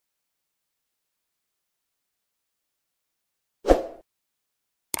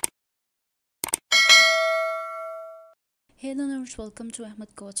Hey learners, welcome to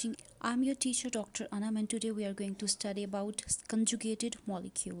Ahmad coaching. I'm your teacher Dr. Anam, and today we are going to study about conjugated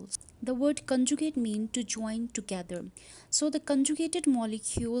molecules. The word conjugate means to join together. So the conjugated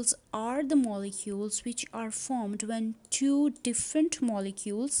molecules are the molecules which are formed when two different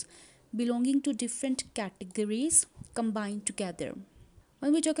molecules belonging to different categories combine together.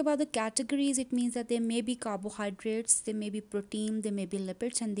 When we talk about the categories, it means that there may be carbohydrates, there may be protein, there may be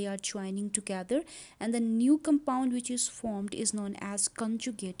lipids, and they are joining together. And the new compound which is formed is known as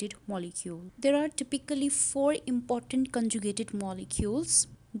conjugated molecule. There are typically four important conjugated molecules: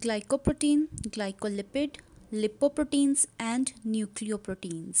 glycoprotein, glycolipid, lipoproteins, and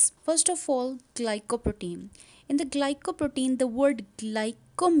nucleoproteins. First of all, glycoprotein. In the glycoprotein, the word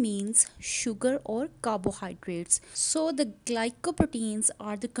glyco means sugar or carbohydrates. So the glycoproteins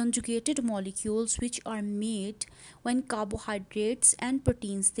are the conjugated molecules which are made when carbohydrates and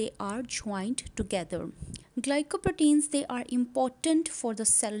proteins they are joined together. Glycoproteins they are important for the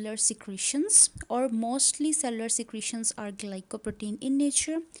cellular secretions, or mostly cellular secretions are glycoprotein in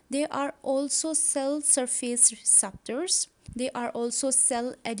nature. They are also cell surface receptors. They are also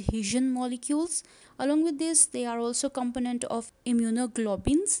cell adhesion molecules. Along with this, they are also component of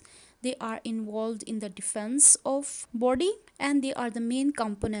immunoglobulins. They are involved in the defense of body, and they are the main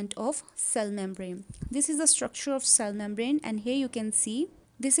component of cell membrane. This is the structure of cell membrane, and here you can see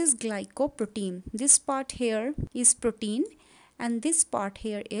this is glycoprotein. This part here is protein, and this part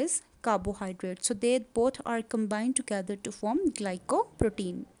here is carbohydrate. So they both are combined together to form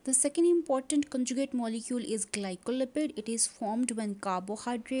glycoprotein. The second important conjugate molecule is glycolipid. It is formed when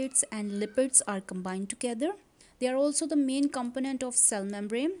carbohydrates and lipids are combined together. They are also the main component of cell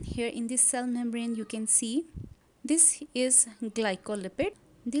membrane. Here in this cell membrane you can see this is glycolipid.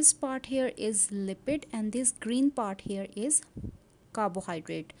 This part here is lipid, and this green part here is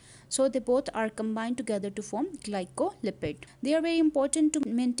carbohydrate. So they both are combined together to form glycolipid. They are very important to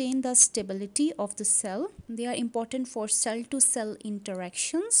maintain the stability of the cell. They are important for cell to cell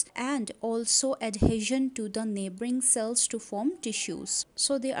interactions and also adhesion to the neighboring cells to form tissues.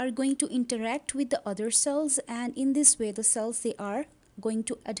 So they are going to interact with the other cells, and in this way the cells they are going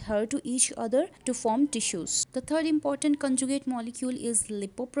to adhere to each other to form tissues. The third important conjugate molecule is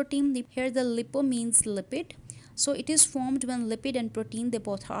lipoprotein. Here the lipo means lipid. So it is formed when lipid and protein they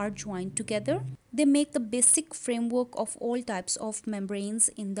both are joined together. They make the basic framework of all types of membranes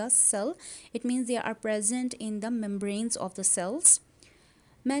in the cell. It means they are present in the membranes of the cells.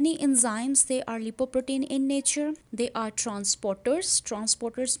 Many enzymes they are lipoprotein in nature. They are transporters.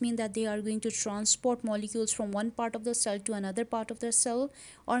 Transporters mean that they are going to transport molecules from one part of the cell to another part of the cell,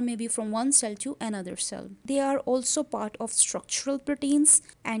 or maybe from one cell to another cell. They are also part of structural proteins.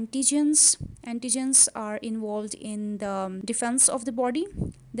 Antigens are involved in the defense of the body.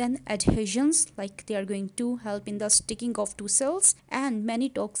 Then adhesions, like they are going to help in the sticking of two cells, and many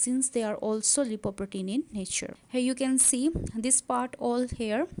toxins they are also lipoprotein in nature. Here you can see this part all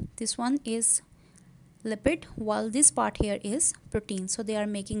here, this one is lipid, while this part here is protein. So they are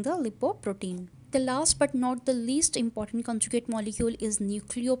making the lipoprotein. The last but not the least important conjugate molecule is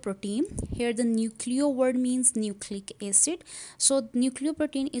nucleoprotein. Here the nucleo word means nucleic acid. So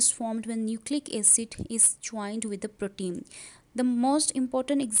nucleoprotein is formed when nucleic acid is joined with the protein. The most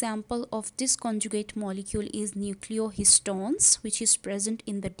important example of this conjugate molecule is nucleohistones, which is present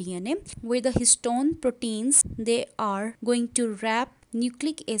in the DNA, where the histone proteins they are going to wrap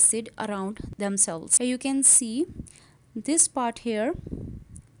nucleic acid around themselves. Here you can see this part here,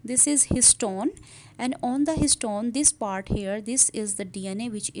 this is histone, and on the histone this part here, this is the DNA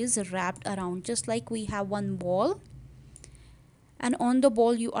which is wrapped around, just like we have one ball, and on the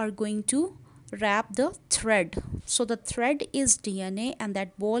ball you are going to wrap the thread. So the thread is DNA and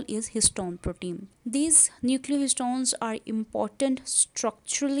that ball is histone protein. These nucleohistones are important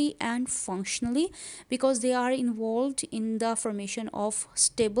structurally and functionally because they are involved in the formation of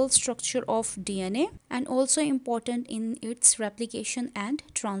stable structure of DNA, and also important in its replication and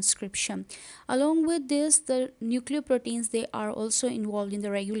transcription. Along with this, the nucleoproteins they are also involved in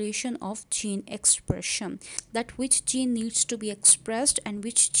the regulation of gene expression, that which gene needs to be expressed and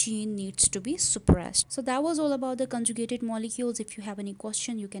which gene needs to be suppressed. So that was all about the conjugated molecules. If you have any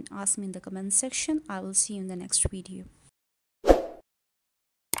question, you can ask me in the comment section. I will see you in the next video.